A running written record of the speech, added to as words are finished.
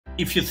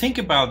If you think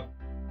about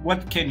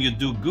what can you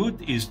do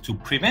good is to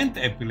prevent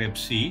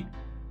epilepsy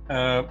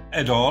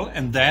at all,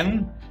 and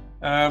then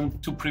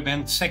to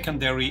prevent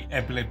secondary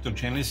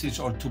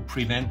epileptogenesis or to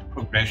prevent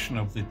progression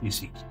of the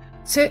disease.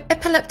 So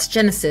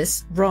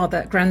epileptogenesis,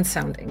 rather grand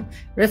sounding,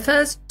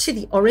 refers to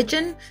the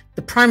origin,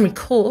 the primary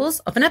cause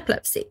of an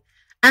epilepsy.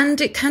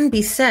 And it can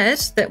be said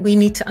that we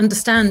need to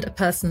understand a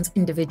person's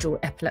individual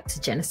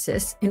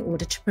epileptogenesis in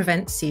order to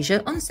prevent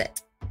seizure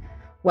onset.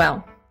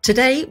 Well,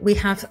 today we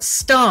have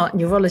star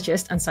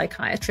neurologist and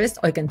psychiatrist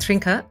Eugen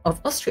Trinka of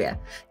Austria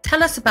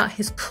tell us about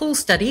his cool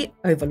study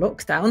over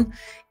lockdown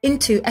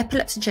into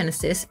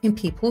epileptogenesis in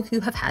people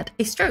who have had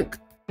a stroke.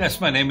 Yes,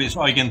 my name is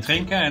Eugen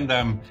Trinka and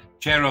I'm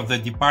chair of the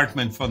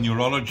Department for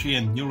Neurology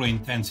and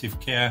Neurointensive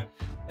Care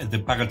at the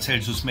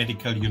Paracelsus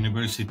Medical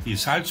University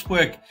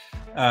Salzburg.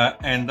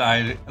 And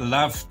I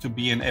love to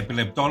be an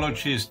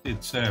epileptologist.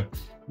 It's a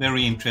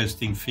very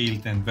interesting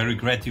field and very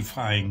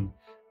gratifying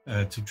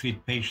to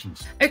treat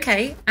patients.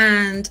 Okay,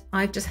 and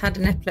I've just had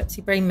an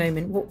epilepsy brain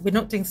moment. We're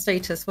not doing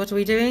status. What are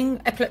we doing?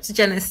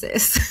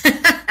 Epileptogenesis.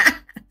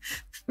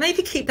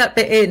 Maybe keep that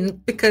bit in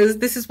because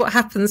this is what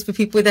happens for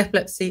people with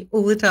epilepsy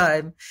all the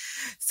time.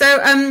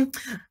 So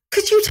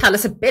could you tell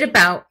us a bit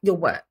about your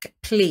work,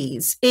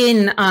 please,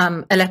 in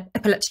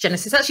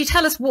epileptogenesis? Actually,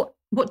 tell us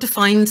what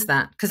defines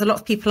that, because a lot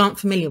of people aren't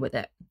familiar with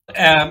it.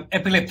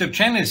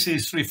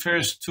 Epileptogenesis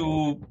refers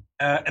to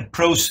a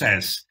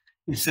process.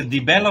 It's a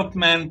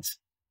development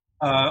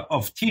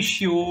of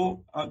tissue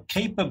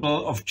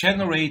capable of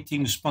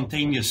generating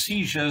spontaneous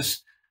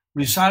seizures,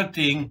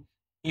 resulting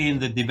in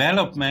the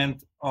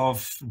development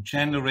of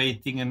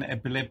generating an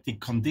epileptic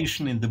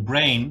condition in the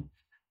brain,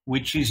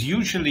 which is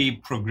usually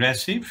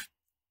progressive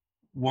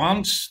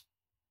once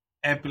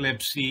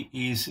epilepsy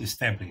is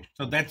established.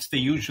 So that's the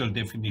usual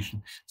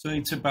definition. So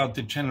it's about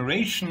the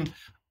generation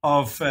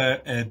of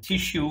a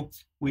tissue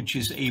which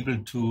is able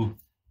to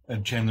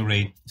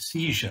generate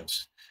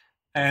seizures.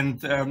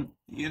 And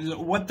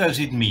what does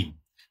it mean?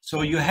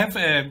 So you have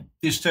a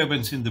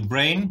disturbance in the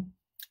brain,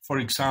 for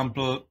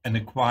example, an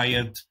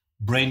acquired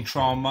brain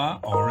trauma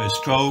or a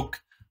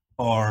stroke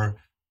or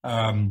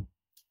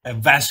a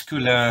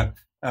vascular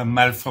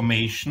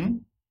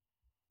malformation,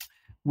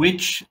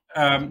 which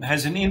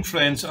has an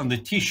influence on the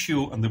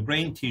tissue, on the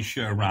brain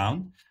tissue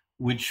around,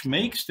 which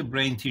makes the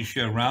brain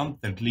tissue around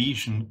that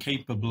lesion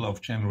capable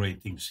of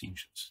generating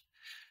seizures.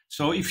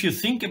 So if you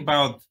think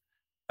about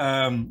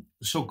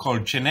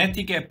so-called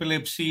genetic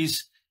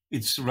epilepsies,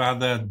 it's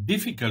rather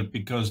difficult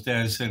because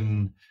there's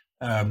an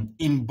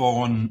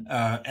inborn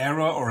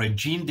error or a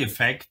gene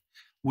defect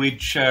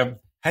which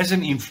has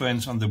an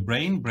influence on the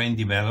brain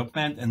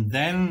development, and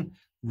then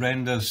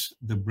renders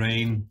the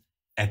brain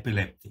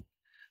epileptic.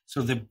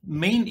 So the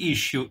main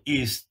issue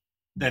is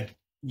that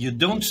you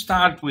don't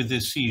start with a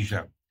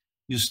seizure.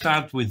 You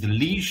start with a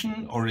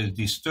lesion or a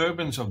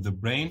disturbance of the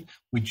brain,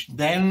 which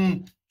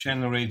then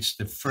generates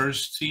the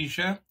first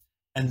seizure,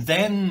 and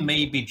then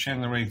maybe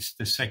generates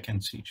the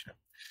second seizure.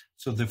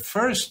 So the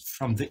first,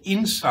 from the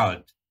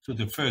insult to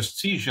the first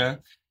seizure,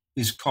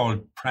 is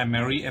called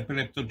primary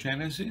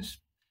epileptogenesis.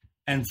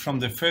 And from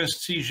the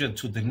first seizure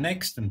to the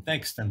next and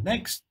next and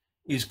next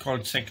is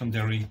called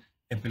secondary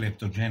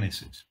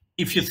epileptogenesis.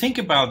 If you think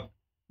about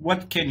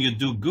what can you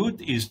do good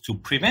is to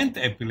prevent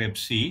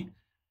epilepsy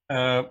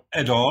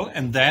at all,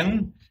 and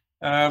then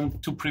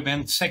to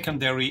prevent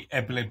secondary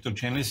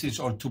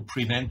epileptogenesis or to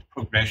prevent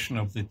progression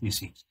of the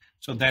disease.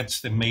 So that's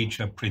the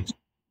major principle.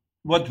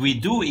 What we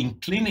do in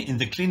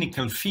the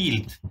clinical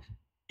field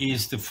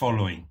is the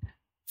following.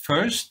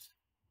 First,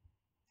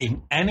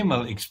 in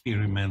animal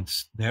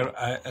experiments, there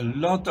are a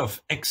lot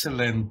of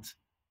excellent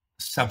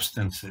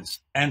substances,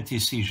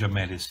 anti-seizure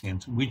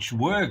medicines, which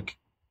work,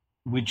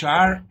 which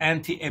are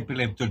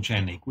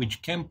anti-epileptogenic,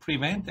 which can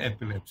prevent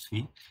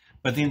epilepsy.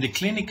 But in the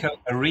clinical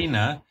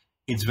arena,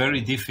 it's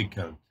very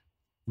difficult.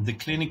 In the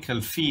clinical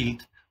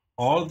field,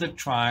 all the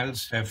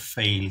trials have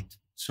failed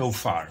so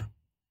far.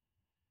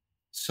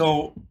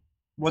 So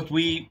what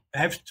we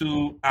have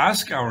to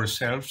ask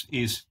ourselves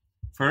is,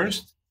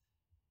 first,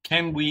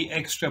 can we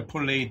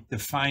extrapolate the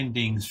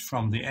findings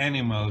from the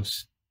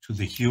animals to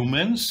the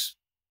humans?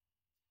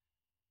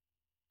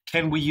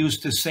 Can we use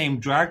the same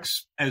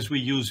drugs as we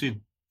use it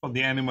for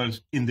the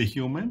animals in the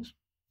humans?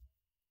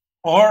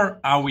 Or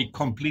are we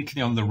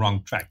completely on the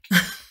wrong track?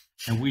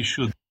 And we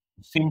should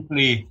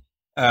simply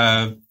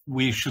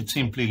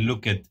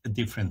look at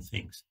different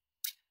things.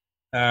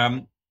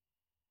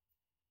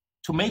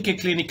 To make a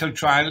clinical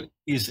trial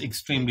is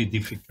extremely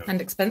difficult.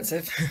 And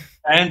expensive.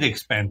 And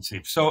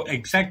expensive. So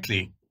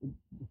exactly,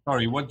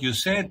 sorry, what you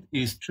said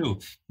is true.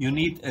 You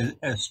need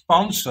a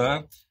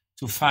sponsor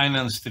to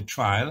finance the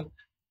trial,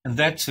 and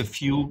that's a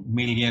few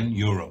million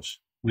euros,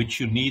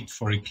 which you need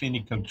for a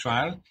clinical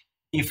trial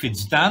if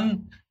it's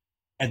done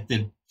at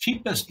the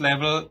cheapest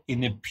level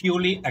in a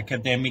purely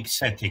academic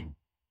setting.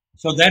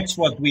 So that's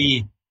what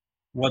we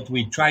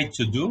tried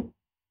to do.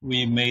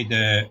 We made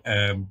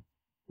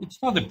it's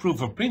not a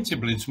proof of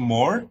principle,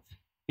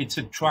 it's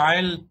a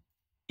trial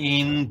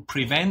in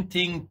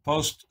preventing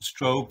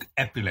post-stroke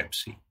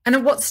epilepsy. And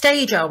at what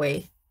stage are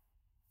we?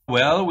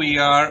 Well, we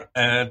are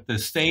at the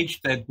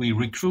stage that we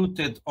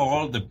recruited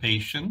all the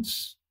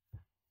patients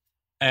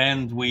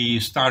and we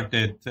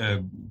started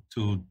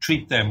to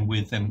treat them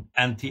with an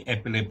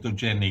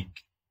anti-epileptogenic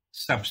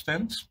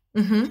substance,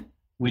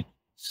 which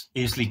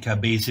is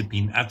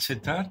Eslicarbazepine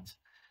Acetate.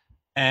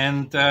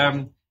 And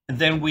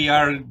then we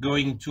are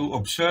going to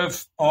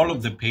observe all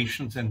of the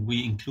patients, and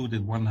we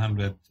included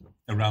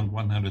around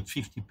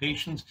 150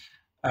 patients,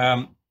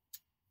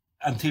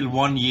 until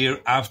 1 year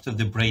after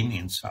the brain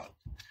insult.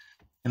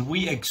 And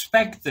we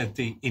expect that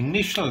the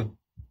initial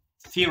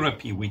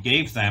therapy we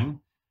gave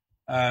them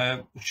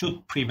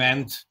should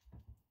prevent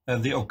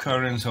the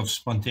occurrence of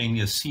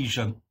spontaneous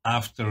seizure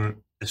after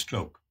a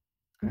stroke.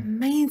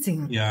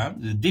 Amazing. Yeah,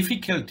 the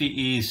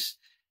difficulty is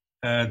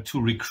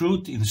to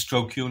recruit in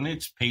stroke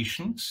units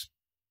patients.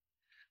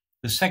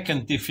 The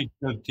second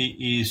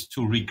difficulty is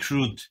to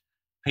recruit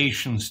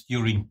patients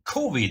during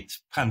COVID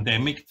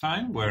pandemic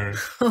time, where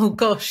oh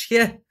gosh,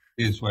 yeah,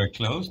 these were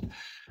closed.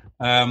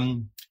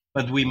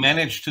 But we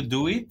managed to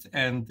do it,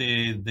 and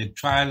the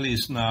trial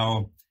is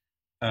now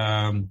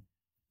the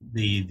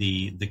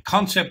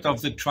concept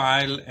of the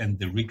trial and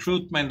the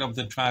recruitment of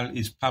the trial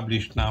is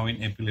published now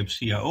in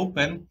Epilepsy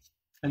Open,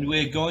 and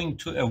we're going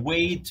to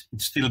await.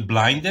 It's still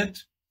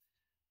blinded.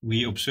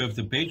 We observe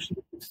the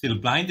patient, it's still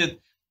blinded,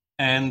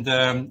 and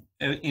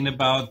in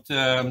about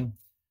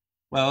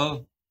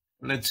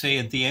let's say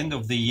at the end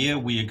of the year,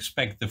 we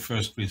expect the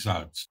first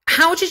results.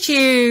 How did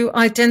you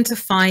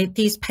identify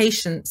these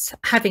patients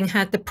having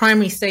had the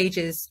primary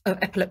stages of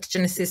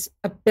epileptogenesis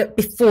a bit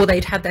before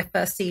they'd had their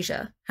first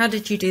seizure? How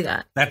did you do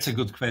that? That's a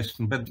good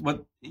question. But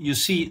what you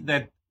see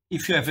that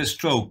if you have a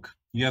stroke,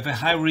 you have a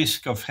high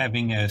risk of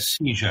having a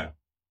seizure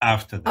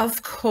after that.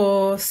 Of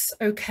course.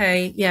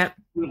 Okay. Yeah.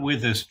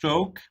 With a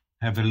stroke,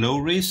 have a low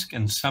risk,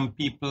 and some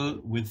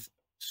people with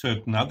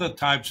certain other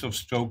types of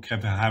stroke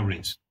have a high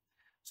risk.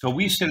 So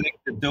we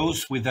selected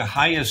those with the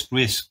highest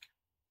risk.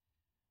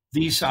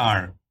 These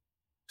are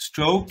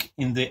stroke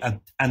in the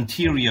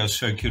anterior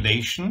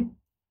circulation,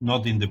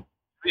 not in the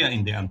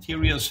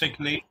anterior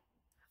circulation.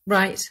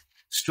 Right.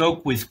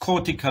 Stroke with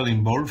cortical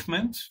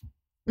involvement,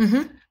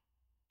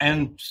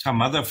 and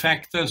some other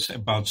factors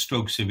about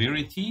stroke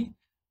severity,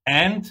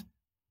 and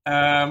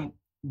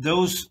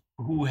those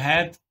who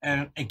had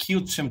an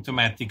acute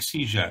symptomatic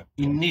seizure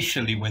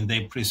initially when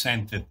they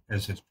presented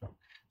as a stroke.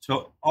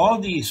 So all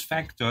these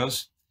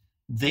factors,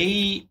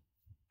 they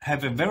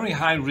have a very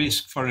high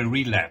risk for a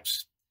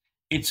relapse.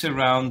 It's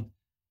around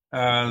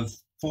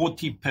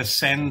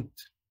 40%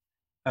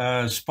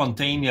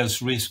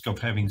 spontaneous risk of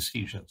having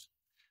seizures.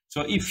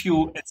 So if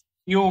you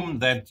assume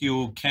that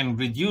you can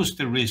reduce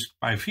the risk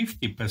by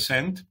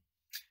 50%,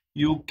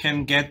 you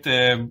can get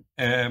a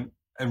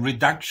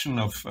reduction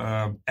of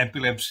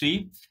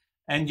epilepsy,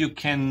 and you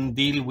can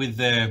deal with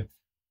a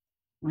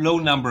low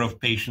number of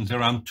patients,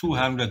 around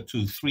 200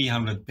 to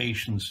 300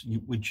 patients,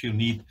 which you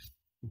need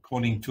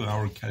according to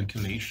our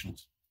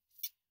calculations.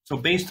 So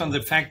based on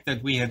the fact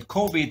that we had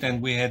COVID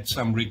and we had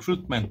some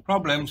recruitment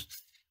problems,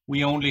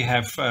 we only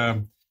have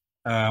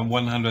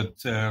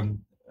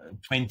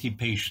 120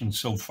 patients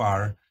so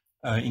far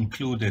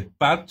included.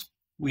 But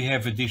we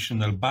have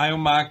additional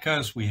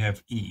biomarkers, we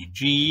have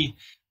EEG,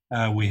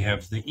 we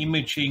have the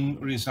imaging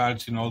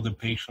results in all the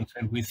patients,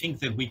 and we think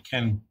that we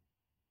can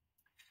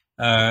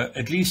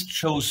at least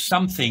show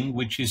something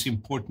which is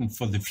important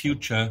for the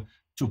future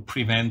to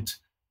prevent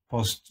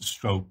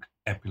post-stroke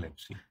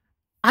epilepsy.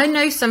 I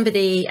know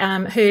somebody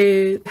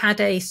who had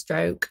a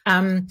stroke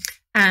and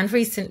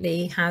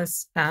recently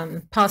has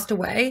passed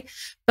away,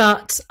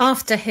 but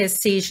after his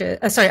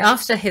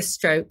after his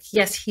stroke,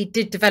 yes, he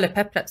did develop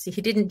epilepsy.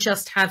 He didn't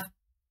just have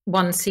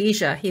one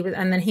seizure.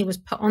 And then he was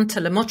put onto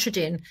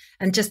lamotrigine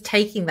and just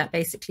taking that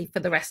basically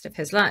for the rest of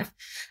his life.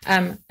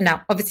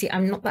 Now, obviously,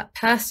 I'm not that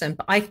person,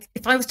 but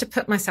if I was to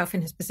put myself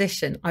in his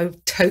position, I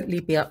would totally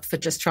be up for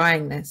just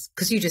trying this,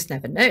 because you just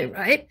never know,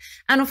 right?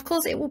 And of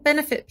course, it will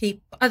benefit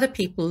other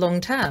people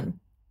long term.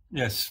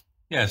 Yes,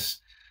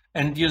 yes.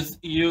 And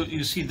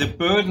you see the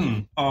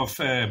burden of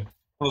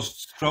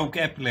post-stroke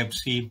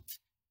epilepsy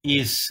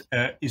is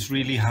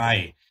really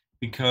high,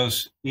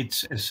 because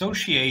it's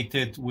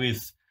associated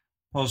with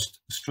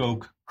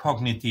post-stroke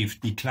cognitive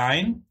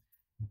decline,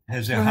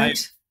 has a high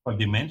for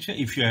dementia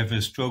if you have a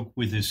stroke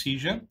with a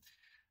seizure.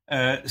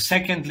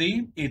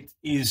 Secondly, it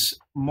is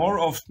more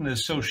often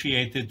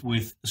associated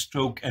with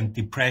stroke and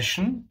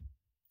depression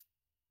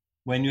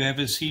when you have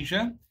a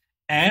seizure,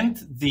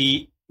 and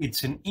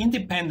it's an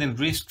independent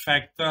risk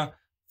factor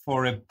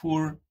for a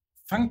poor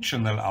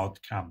functional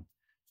outcome.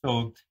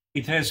 So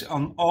it has,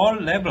 on all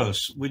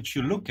levels which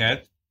you look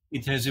at,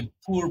 it has a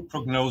poor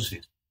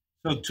prognosis.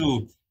 So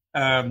to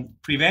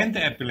prevent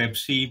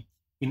epilepsy,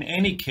 in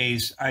any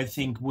case, I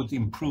think would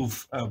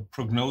improve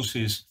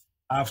prognosis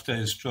after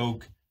a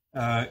stroke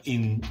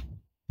in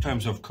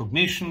terms of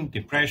cognition,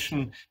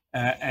 depression,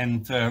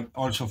 and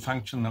also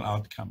functional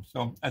outcomes.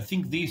 So I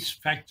think these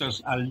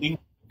factors are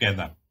linked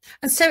together.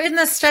 And so in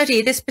the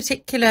study, this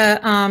particular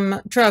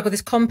drug or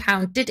this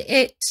compound, did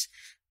it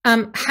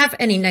have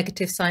any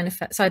negative side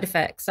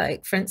effects,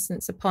 like, for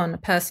instance, upon a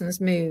person's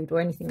mood or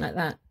anything like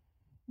that?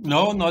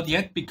 No, not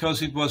yet,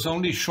 because it was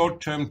only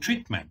short-term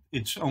treatment.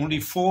 It's only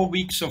 4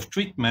 weeks of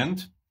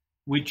treatment,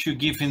 which you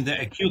give in the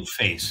acute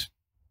phase.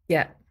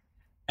 Yeah.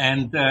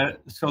 And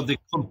so the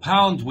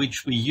compound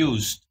which we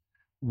used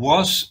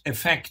was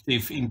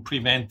effective in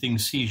preventing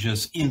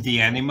seizures in the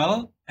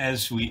animal,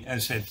 as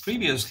said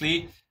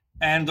previously.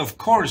 And of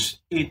course,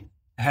 it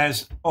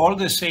has all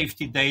the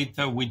safety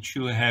data which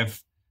you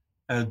have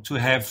to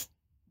have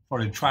for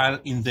a trial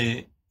in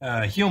the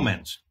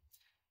humans.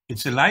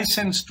 It's a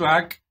licensed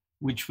drug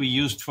which we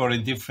used for a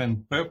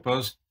different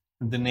purpose.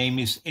 And the name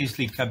is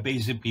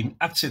Eslicarbazepine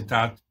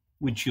Acetate,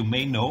 which you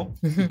may know,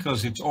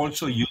 because it's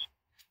also used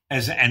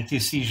as an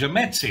anti-seizure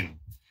medicine.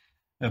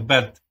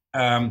 But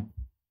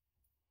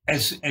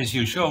as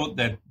you showed,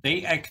 that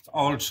they act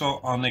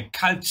also on a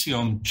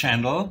calcium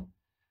channel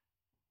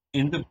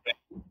in the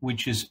brain,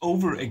 which is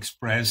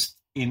overexpressed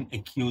in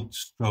acute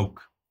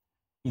stroke,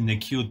 in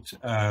acute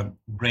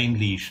brain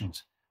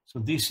lesions. So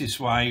this is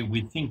why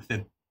we think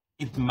that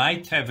it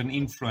might have an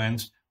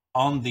influence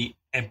on the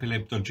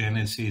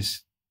epileptogenesis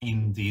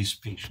in these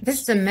patients.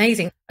 This is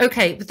amazing.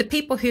 Okay, but the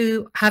people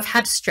who have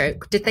had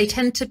stroke, did they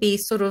tend to be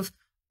sort of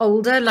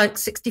older, like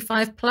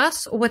 65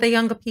 plus, or were they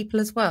younger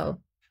people as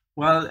well?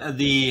 Well,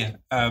 the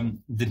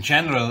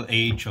general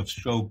age of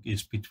stroke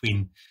is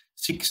between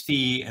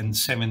 60 and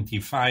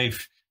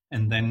 75,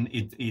 and then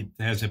it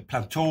has a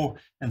plateau,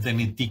 and then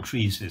it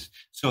decreases.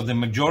 So the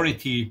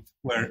majority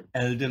were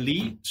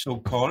elderly,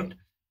 so-called,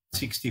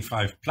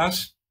 65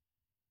 plus,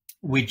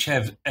 which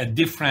have a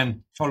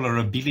different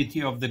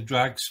tolerability of the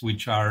drugs,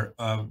 which are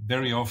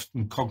very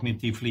often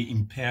cognitively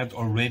impaired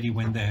already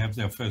when they have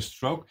their first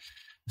stroke.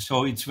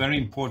 So it's very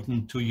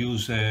important to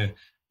use a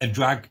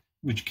drug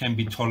which can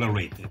be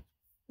tolerated.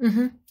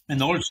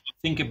 And also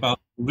think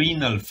about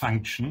renal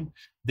function.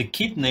 The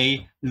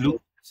kidney loses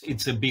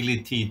its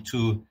ability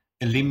to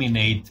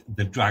eliminate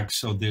the drug,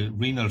 so the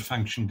renal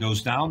function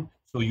goes down.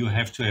 So you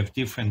have to have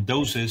different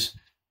doses,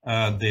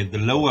 the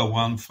lower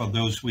one for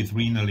those with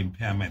renal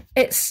impairment.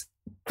 It's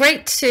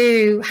great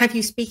to have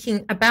you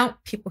speaking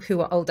about people who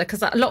are older,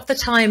 because a lot of the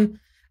time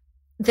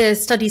the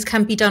studies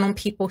can be done on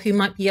people who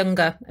might be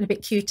younger and a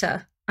bit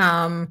cuter.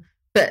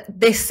 But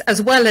this,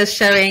 as well as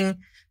showing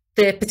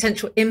the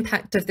potential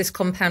impact of this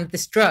compound,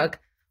 this drug,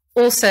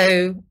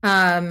 also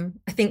I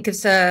think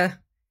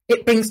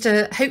it brings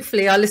to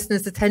hopefully our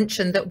listeners'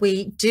 attention that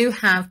we do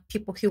have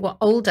people who are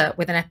older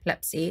with an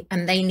epilepsy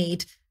and they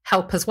need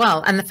help as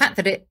well. And the fact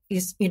that it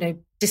is,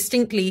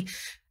 distinctly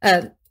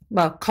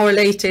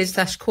correlated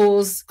 /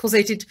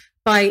 causated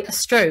by a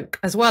stroke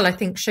as well, I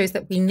think shows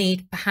that we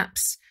need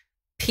perhaps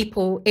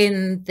people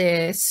in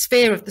the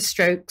sphere of the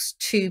strokes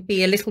to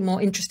be a little more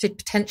interested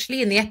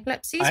potentially in the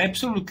epilepsies. I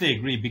absolutely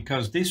agree,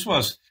 because this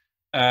was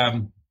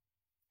a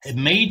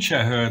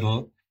major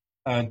hurdle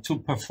to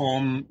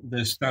perform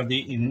the study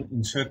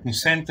in certain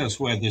centers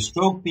where the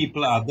stroke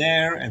people are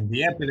there and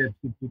the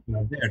epilepsy people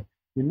are there.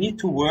 You need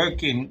to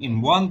work in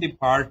one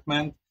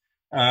department,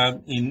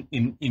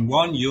 in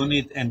one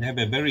unit, and have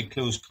a very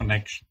close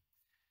connection.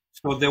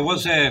 So there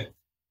was a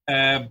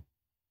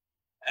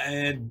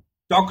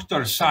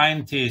doctor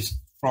scientist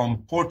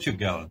from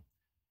Portugal,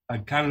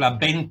 Carla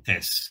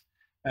Bentes.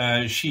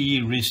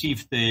 She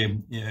received the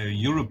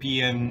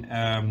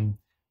European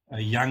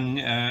Young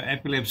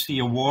Epilepsy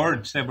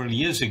Award several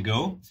years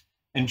ago,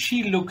 and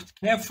she looked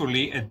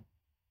carefully at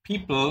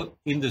people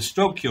in the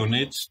stroke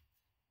units,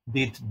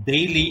 did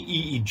daily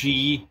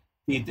EEG,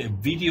 did a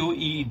video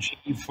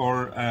EEG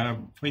for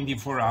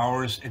 24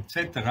 hours,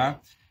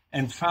 etc.,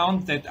 and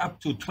found that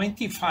up to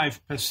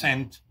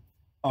 25%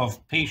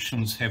 of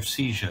patients have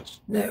seizures.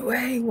 No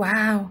way,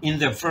 wow. In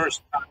the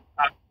first time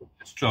after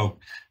the stroke.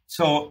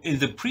 So in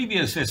the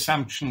previous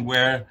assumption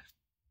were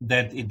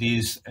that it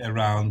is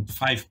around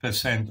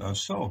 5% or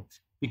so,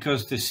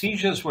 because the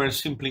seizures were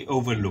simply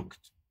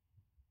overlooked.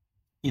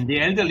 In the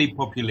elderly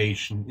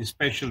population,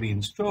 especially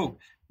in stroke,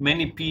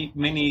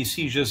 many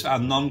seizures are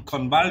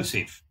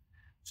non-convulsive,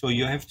 so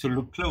you have to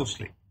look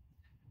closely.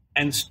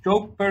 And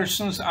stroke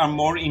persons are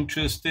more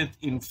interested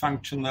in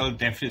functional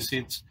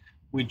deficits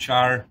which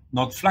are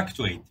not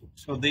fluctuating.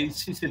 So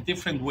this is a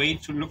different way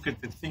to look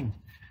at the thing.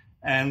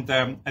 And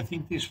I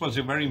think this was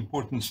a very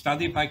important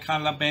study by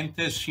Carla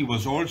Bentes. She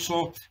was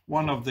also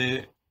one of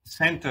the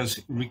centers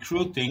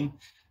recruiting,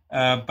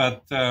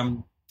 but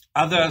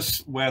others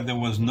where there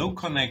was no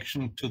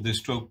connection to the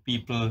stroke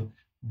people,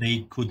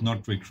 they could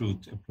not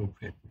recruit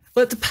appropriately.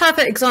 Well, it's a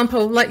perfect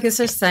example, like you're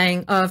just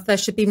saying, of there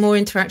should be more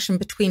interaction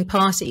between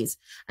parties.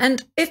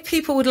 And if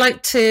people would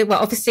like to, well,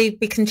 obviously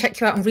we can check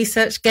you out on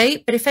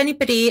ResearchGate, but if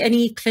anybody,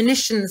 any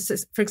clinicians,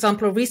 for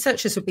example, or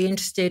researchers would be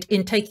interested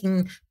in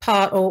taking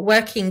part or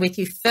working with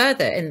you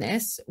further in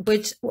this,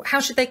 how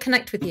should they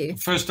connect with you?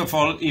 First of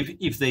all,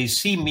 if they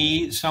see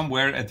me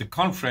somewhere at the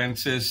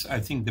conferences, I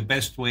think the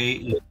best way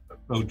is to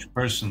approach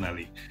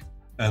personally.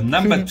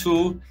 Number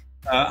two,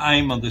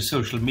 I'm on the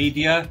social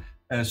media.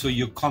 So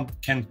you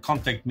can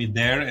contact me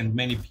there, and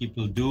many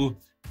people do.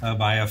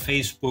 via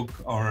Facebook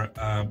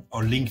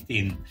or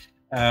LinkedIn.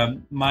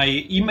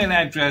 My email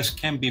address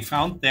can be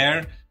found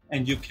there,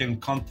 and you can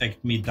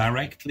contact me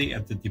directly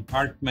at the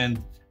Department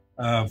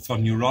for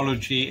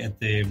Neurology at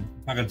the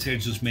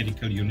Paracelsus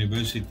Medical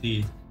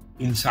University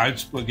in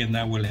Salzburg, and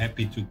I will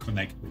happy to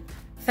connect with you.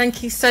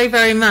 Thank you so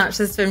very much.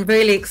 This has been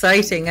really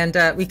exciting, and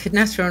we could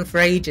natter on for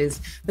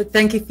ages, but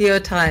thank you for your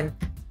time.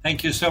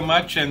 Thank you so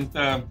much, and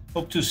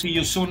hope to see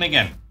you soon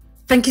again.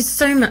 Thank you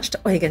so much to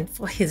Eugen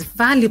for his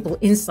valuable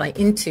insight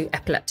into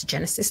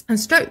epileptogenesis and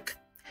stroke.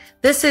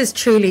 This is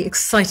truly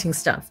exciting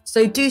stuff,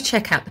 so do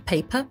check out the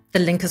paper. The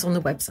link is on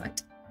the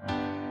website.